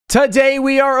Today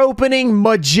we are opening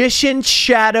Magician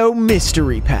Shadow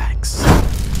Mystery Packs.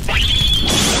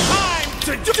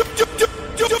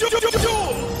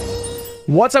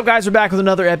 What's up, guys? We're back with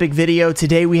another epic video.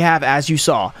 Today we have, as you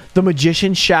saw, the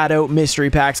Magician Shadow Mystery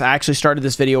Packs. I actually started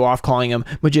this video off calling them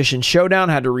Magician Showdown.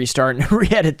 Had to restart and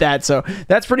re-edit that, so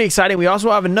that's pretty exciting. We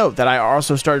also have a note that I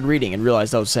also started reading and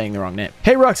realized I was saying the wrong name.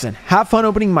 Hey, Ruxin, have fun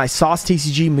opening my Sauce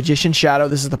TCG Magician Shadow.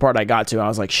 This is the part I got to. I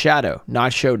was like, Shadow,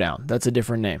 not Showdown. That's a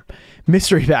different name.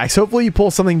 Mystery Packs. Hopefully you pull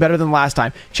something better than last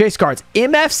time. Chase cards.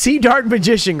 MFC Dark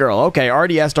Magician Girl. Okay,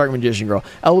 RDS Dark Magician Girl.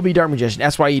 LB Dark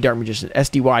Magician. SYE Dark Magician.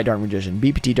 SDY Dark Magician.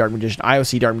 BPT Dark Magician.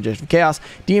 IOC Dark Magician Chaos.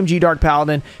 DMG Dark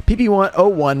Paladin.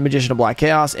 PP101 Magician of Black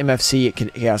Chaos.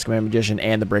 MFC Chaos Command Magician.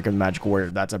 And the Breaker of the Magical Warrior.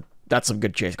 That's some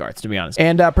good chase cards, to be honest.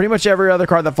 And pretty much every other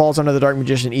card that falls under the Dark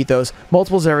Magician ethos,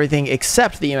 multiples of everything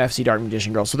except the MFC Dark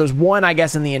Magician Girl. So there's one, I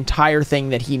guess, in the entire thing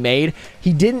that he made.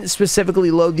 He didn't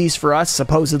specifically load these for us,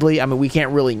 supposedly. I mean, we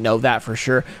can't really know that for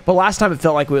sure. But last time it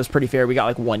felt like it was pretty fair. We got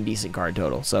like one decent card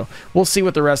total. So we'll see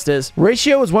what the rest is.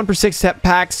 Ratio is 1 per 6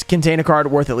 packs contain a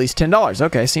card worth at least $10.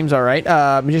 Okay, seems all right.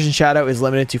 Magician Shadow is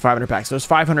limited to 500 packs. So there's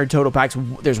 500 total packs.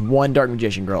 There's one Dark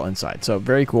Magician Girl inside. So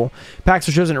very cool. Packs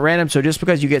are chosen at random. So just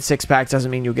because you get 6 packs doesn't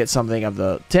mean you'll get something of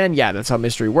the 10. Yeah, that's how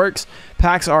mystery works.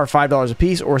 Packs are $5 a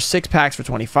piece, or 6 packs for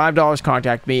 $25.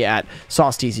 Contact me at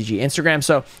Sauce TCG Instagram.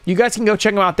 So you guys can go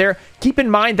check them out there. Keep in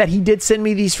mind that he did send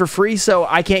me these for free, so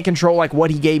I can't control like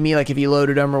what he gave me, like if he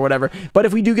loaded them or whatever. But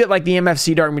if we do get like the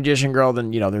MFC Dark Magician Girl,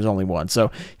 then you know there's only one. So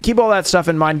keep all that stuff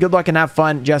in mind. Good luck and have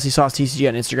fun. Jesse Sauce TCG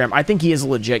on Instagram. I think he is a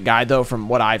legit guy though, from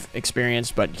what I've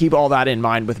experienced. But keep all that in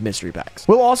mind with mystery packs.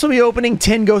 We'll also be opening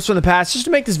 10 Ghosts from the Past just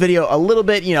to make this video a little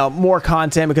bit, you know, more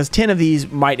content, because 10 of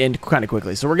these might end kind of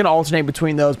quickly. So we're going to alternate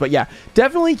between those. But yeah,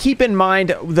 definitely keep in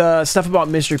mind the stuff about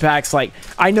mystery packs. Like,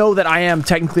 I know that I am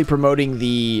technically promoting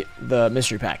the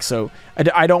mystery packs. So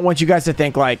I don't want you guys to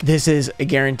think like this is a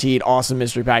guaranteed awesome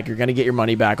mystery pack. You're going to get your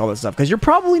money back, all that stuff. Because you're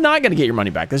probably not going to get your money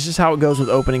back. That's just how it goes with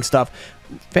opening stuff.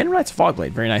 Phantom Knight's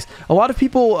Fogblade, very nice. A lot of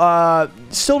people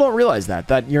still don't realize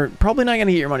that you're probably not going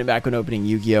to get your money back when opening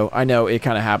Yu-Gi-Oh! I know it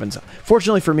kind of happens.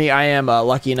 Fortunately for me, I am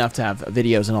lucky enough to have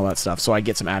videos and all that stuff, so I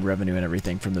get some ad revenue and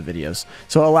everything from the videos.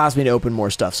 So it allows me to open more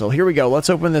stuff. So here we go. Let's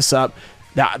open this up.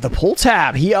 The pull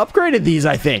tab. He upgraded these,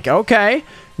 I think. Okay.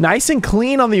 Nice and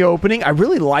clean on the opening. I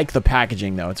really like the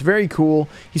packaging, though. It's very cool.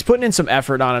 He's putting in some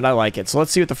effort on it. I like it. So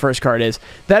let's see what the first card is.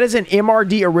 That is an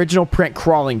MRD original print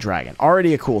Crawling Dragon.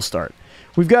 Already a cool start.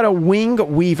 We've got a Wing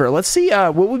Weaver. Let's see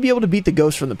what would be able to beat the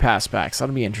Ghost from the Past packs.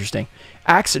 That'll be interesting.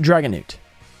 Axe Dragonoot.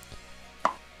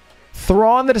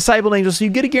 Thrawn the Discipled Angel. So you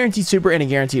get a guaranteed super and a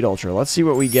guaranteed ultra. Let's see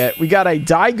what we get. We got a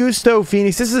Daigusto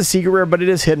Phoenix. This is a secret rare, but it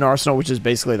is Hidden Arsenal, which is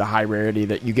basically the high rarity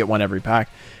that you get one every pack.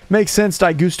 Makes sense.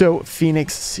 Daigusto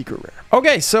Phoenix secret rare.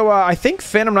 Okay, so I think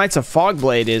Phantom Knights of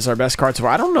Fogblade is our best card so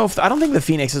far. I don't think the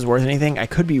Phoenix is worth anything. I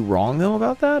could be wrong though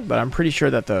about that, but I'm pretty sure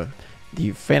that the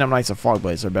Phantom Knights of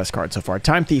Fogblade is our best card so far.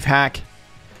 Time Thief Hack.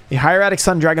 The Hieratic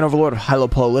Sun Dragon Overlord of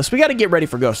Hylopolis. We got to get ready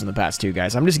for Ghosts from the Past too,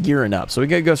 guys. I'm just gearing up. So we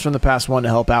got Ghosts from the Past 1 to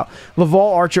help out.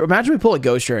 Laval Archer. Imagine we pull a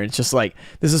Ghost Rare and it's just like,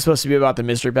 this is supposed to be about the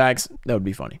mystery packs. That would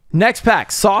be funny. Next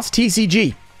pack, Sauce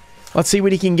TCG. Let's see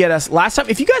what he can get us. Last time,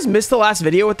 if you guys missed the last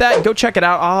video with that, go check it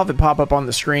out. I'll have it pop up on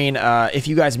the screen. If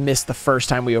you guys missed the first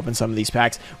time we opened some of these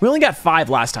packs. We only got 5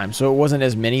 last time, so it wasn't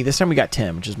as many. This time we got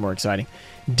 10, which is more exciting.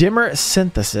 Dimmer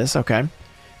Synthesis. Okay.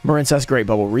 Marincess Great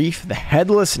Bubble Reef. The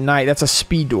Headless Knight. That's a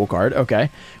speed duel card. Okay.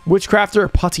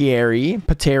 Witchcrafter Pateri.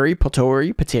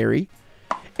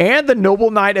 And the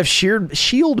Noble Knight of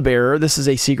Shield Bearer. This is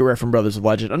a secret rare from Brothers of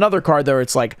Legend. Another card there.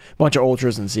 It's like a bunch of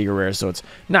ultras and secret rares, so it's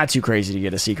not too crazy to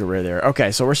get a secret rare there.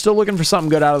 Okay, so we're still looking for something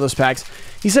good out of those packs.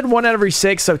 He said 1 out of every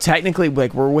 6, so technically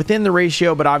like we're within the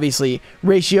ratio, but obviously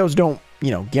ratios don't, you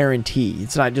know, guarantee.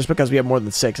 It's not just because we have more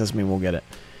than 6 doesn't mean we'll get it.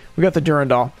 We got the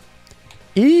Durandal.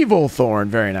 Evil Thorn,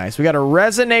 very nice. We got a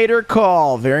Resonator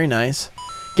Call, very nice.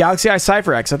 Galaxy Eye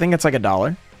Cypher X, I think it's like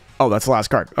 $1. Oh, that's the last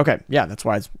card. Okay, yeah, that's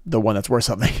why it's the one that's worth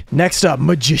something. Next up,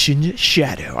 Magician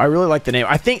Shadow. I really like the name.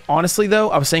 I think, honestly, though,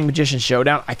 I was saying Magician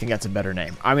Showdown. I think that's a better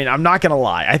name. I mean, I'm not going to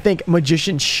lie. I think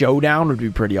Magician Showdown would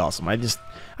be pretty awesome. I just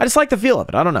like the feel of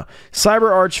it. I don't know.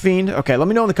 Cyber Archfiend. Okay, let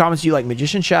me know in the comments, do you like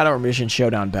Magician Shadow or Magician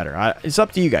Showdown better? It's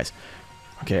up to you guys.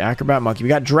 Okay, Acrobat Monkey. We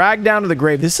got Dragged Down to the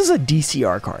Grave. This is a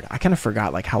DCR card. I kind of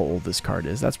forgot like how old this card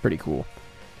is. That's pretty cool.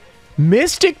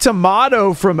 Mystic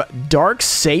Tomato from Dark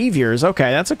Saviors.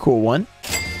 Okay, that's a cool one.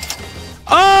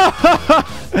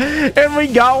 Oh! And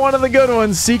we got one of the good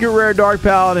ones. Secret Rare Dark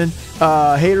Paladin.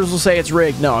 Haters will say it's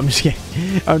rigged. No, I'm just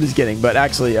kidding. I'm just kidding. But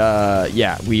actually,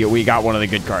 yeah, we got one of the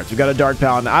good cards. We got a Dark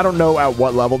Paladin. I don't know at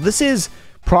what level. This is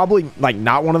Probably, like,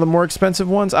 not one of the more expensive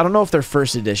ones. I don't know if they're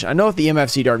first edition. I know if the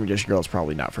MFC Dark Magician Girl is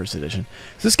probably not first edition.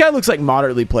 So this guy looks like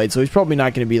moderately played, so he's probably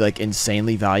not going to be, like,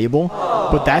 insanely valuable.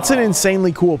 But that's an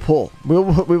insanely cool pull. We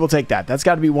will take that. That's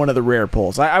got to be one of the rare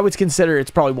pulls. I would consider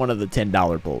it's probably one of the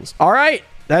 $10 pulls. All right.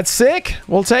 That's sick.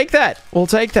 We'll take that. We'll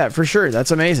take that for sure.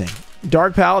 That's amazing.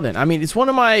 Dark Paladin. I mean, it's one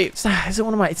of my, it's not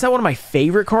one of my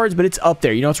favorite cards, but it's up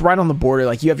there. You know, it's right on the border.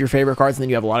 Like, you have your favorite cards, and then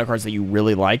you have a lot of cards that you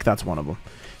really like. That's one of them.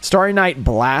 Starry Night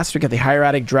Blast. We got the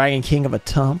Hieratic Dragon King of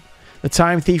Atum, the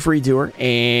Time Thief Redoer,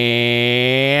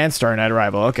 and Starry Night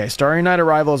Arrival. Okay, Starry Night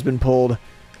Arrival has been pulled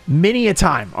many a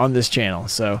time on this channel.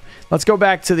 So let's go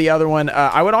back to the other one.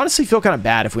 I would honestly feel kind of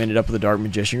bad if we ended up with a Dark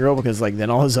Magician Girl, because like then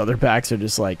all his other packs are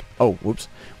just like, oh, whoops.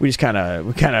 We kind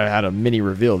of had a mini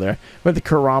reveal there. We got the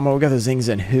Kurama. We got the Zing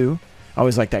Zen Hu. I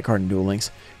always like that card in Duel Links.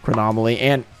 Chronomaly.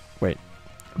 And wait,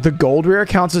 the gold rare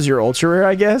counts as your ultra rare,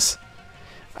 I guess.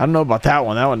 I don't know about that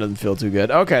one. That one doesn't feel too good.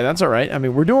 Okay, that's all right. I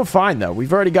mean, we're doing fine, though.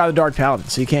 We've already got a Dark Paladin,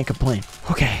 so you can't complain.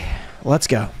 Okay, let's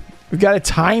go. We've got a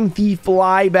Time Thief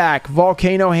Flyback,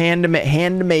 Volcano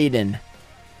Handmaiden,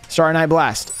 Starry Night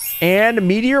Blast, and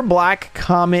Meteor Black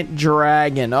Comet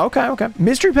Dragon. Okay, okay.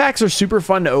 Mystery packs are super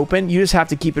fun to open. You just have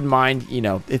to keep in mind, you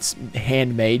know, it's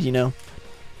handmade, you know.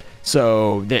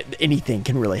 So that anything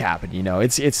can really happen, you know.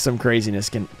 It's some craziness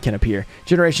can appear.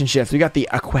 Generation Shift. We got the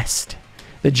Aquest,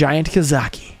 the Giant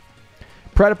Kazaki,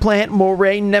 Predaplant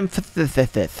Moray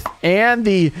Nymphothith, and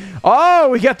the, oh,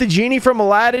 we got the Genie from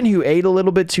Aladdin who ate a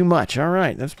little bit too much. All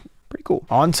right, that's pretty cool.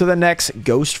 On to the next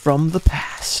Ghost from the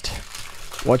Past.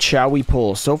 What shall we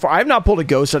pull? So far, I have not pulled a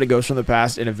Ghost out of Ghost from the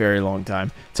Past in a very long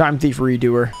time. Time Thief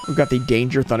Redoer. We've got the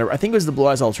Danger Thunder. I think it was the Blue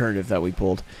Eyes Alternative that we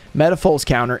pulled. Metaphors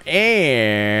Counter.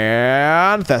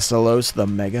 And Thessalos, the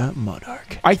Mega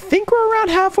Monarch. I think we're around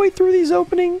halfway through this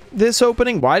opening.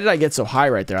 Why did I get so high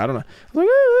right there? I don't know.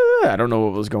 I don't know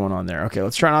what was going on there. Okay,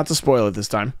 let's try not to spoil it this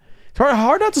time. It's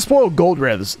hard not to spoil gold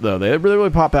rares, though. They really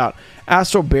pop out.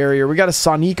 Astral Barrier. We got a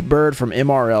Sonic Bird from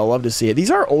MRL. Love to see it.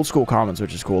 These are old school commons,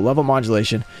 which is cool. Level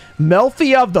Modulation.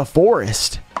 Melfi of the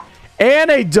Forest. And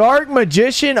a Dark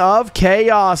Magician of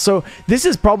Chaos. So this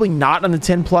is probably not on the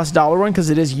 $10+ one because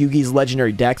it is Yugi's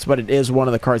Legendary Dex, but it is one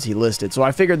of the cards he listed. So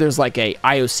I figured there's like a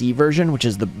IOC version, which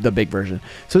is the big version.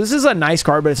 So this is a nice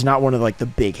card, but it's not one of like the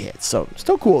big hits. So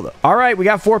still cool, though. All right, we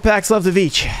got 4 packs left of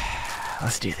each.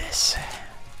 Let's do this.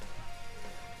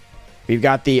 We've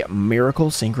got the Miracle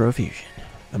Synchro Fusion,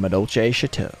 the Madolce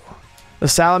Chateau, the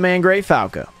Salamangreat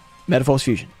Falco, Metaphors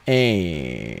Fusion,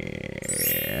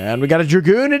 and we got a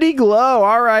Dragoonity Glow.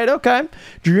 All right, okay.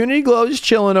 Dragoonity Glow just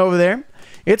chilling over there.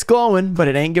 It's glowing, but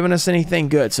it ain't giving us anything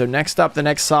good. So next up, the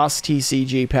next Sauce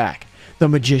TCG pack, the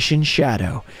Magician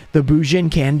Shadow, the Bujin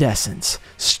Candescence,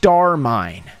 Star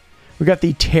Mine. We got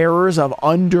the Terrors of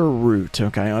Underroot.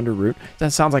 Okay, Underroot.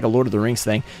 That sounds like a Lord of the Rings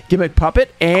thing. Gimmick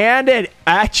Puppet and an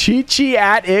Achichi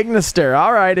at Ignister.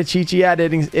 All right, Achichi at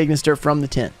Ignister from the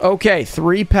 10. Okay,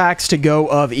 3 packs to go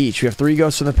of each. We have 3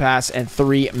 Ghosts from the Past and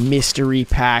 3 Mystery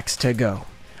packs to go.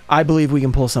 I believe we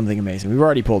can pull something amazing. We've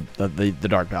already pulled the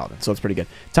Dark Paladin, so it's pretty good.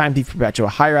 Time Thief Perpetua,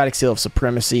 Hieratic Seal of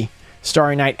Supremacy,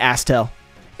 Starry Night Astel,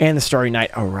 and the Starry Night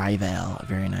Arrival.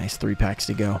 Very nice. 3 packs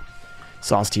to go.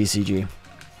 Sauce TCG.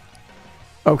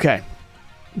 Okay,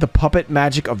 the Puppet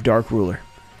Magic of Dark Ruler,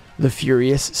 the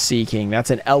Furious Sea King. That's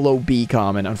an LOB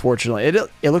common, unfortunately.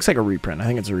 It looks like a reprint. I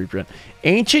think it's a reprint.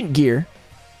 Ancient Gear,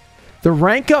 the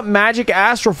Rank Up Magic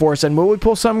Astral Force, and will we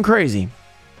pull something crazy?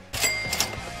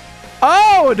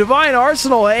 Oh, a Divine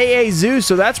Arsenal AA Zeus,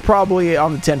 so that's probably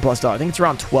on the $10+ I think it's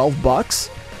around 12 bucks.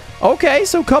 Okay,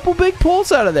 so a couple big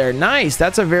pulls out of there. Nice.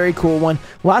 That's a very cool one.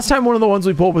 Last time one of the ones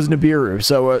we pulled was Nibiru,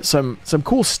 so some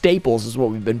cool staples is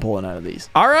what we've been pulling out of these.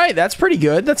 All right, that's pretty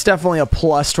good. That's definitely a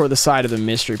plus toward the side of the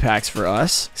mystery packs for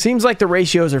us. Seems like the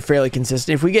ratios are fairly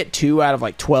consistent. If we get 2 out of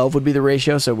like 12 would be the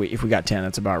ratio, so if we got 10,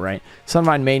 that's about right.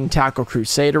 Sunvine Maiden, Tackle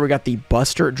Crusader. We got the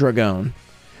Buster Dragon,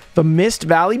 the Mist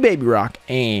Valley Baby Rock,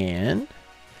 and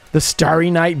the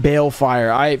Starry Night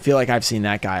Balefire. I feel like I've seen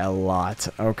that guy a lot.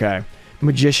 Okay.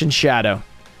 Magician Shadow.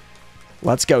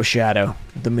 Let's go, Shadow.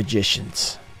 The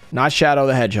Magicians. Not Shadow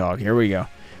the Hedgehog. Here we go.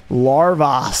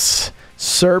 Larvas.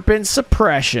 Serpent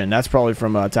Suppression. That's probably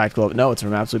from Tactical. No, it's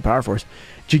from Absolute Power Force.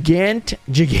 Gigantic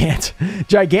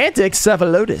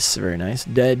Cephalotus. Very nice.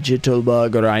 Digital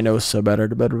Bug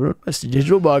Rhinocebus.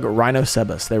 Digital Bug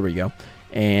Rhinocebus. There we go.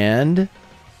 And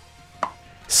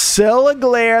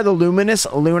Sillaglare, the Luminous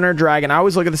Lunar Dragon. I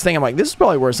always look at this thing, I'm like, this is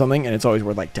probably worth something, and it's always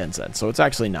worth like 10 cents, so it's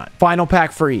actually not. Final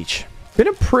pack for each. Been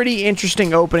a pretty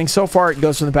interesting opening. So far, it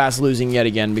goes from the past losing yet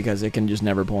again because it can just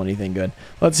never pull anything good.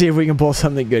 Let's see if we can pull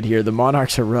something good here. The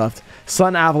Monarchs Erupt,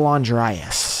 Sun Avalon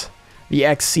Dryas, the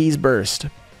Xyz Burst,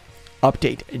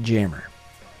 Update Jammer.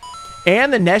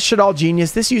 And the Neshadal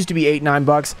Genius. This used to be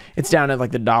 $8-9. It's down at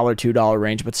like the $1-2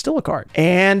 range, but still a card.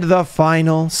 And the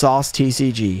final Sauce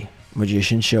TCG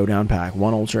Magician Showdown pack.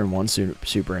 1 Ultra and 1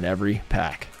 Super in every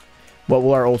pack. What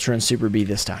will our Ultra and Super be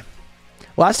this time?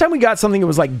 Last time we got something that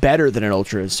was like better than an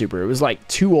Ultra and Super. It was like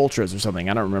 2 Ultras or something.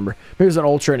 I don't remember. Maybe it was an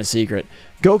Ultra and a Secret.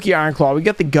 Goki Ironclaw. We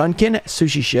got the Gunkin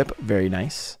Sushi Ship. Very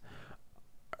nice.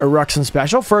 Eruxin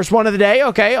Special. First one of the day.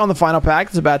 Okay, on the final pack.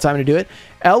 It's a bad time to do it.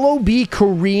 LOB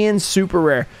Korean Super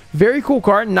Rare. Very cool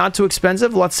card. Not too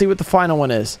expensive. Let's see what the final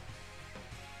one is.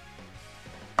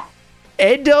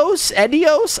 Eidos,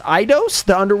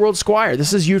 the Underworld Squire.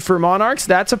 This is used for Monarchs.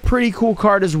 That's a pretty cool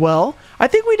card as well. I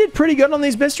think we did pretty good on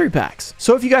these mystery packs.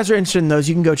 So if you guys are interested in those,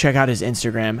 you can go check out his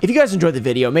Instagram. If you guys enjoyed the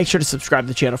video, make sure to subscribe to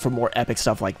the channel for more epic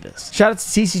stuff like this. Shout out to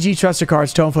TCG Trusted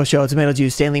Cards, Tonefo Show, Tomato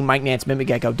Juice, Stanley, Mike Nance, Mimic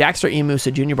Gecko, Daxter, Ian Musa,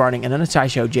 Junior Barding, and Anatai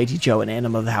Show, JT Cho, and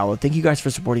Anima of the Howler. Thank you guys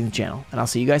for supporting the channel, and I'll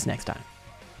see you guys next time.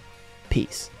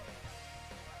 Peace.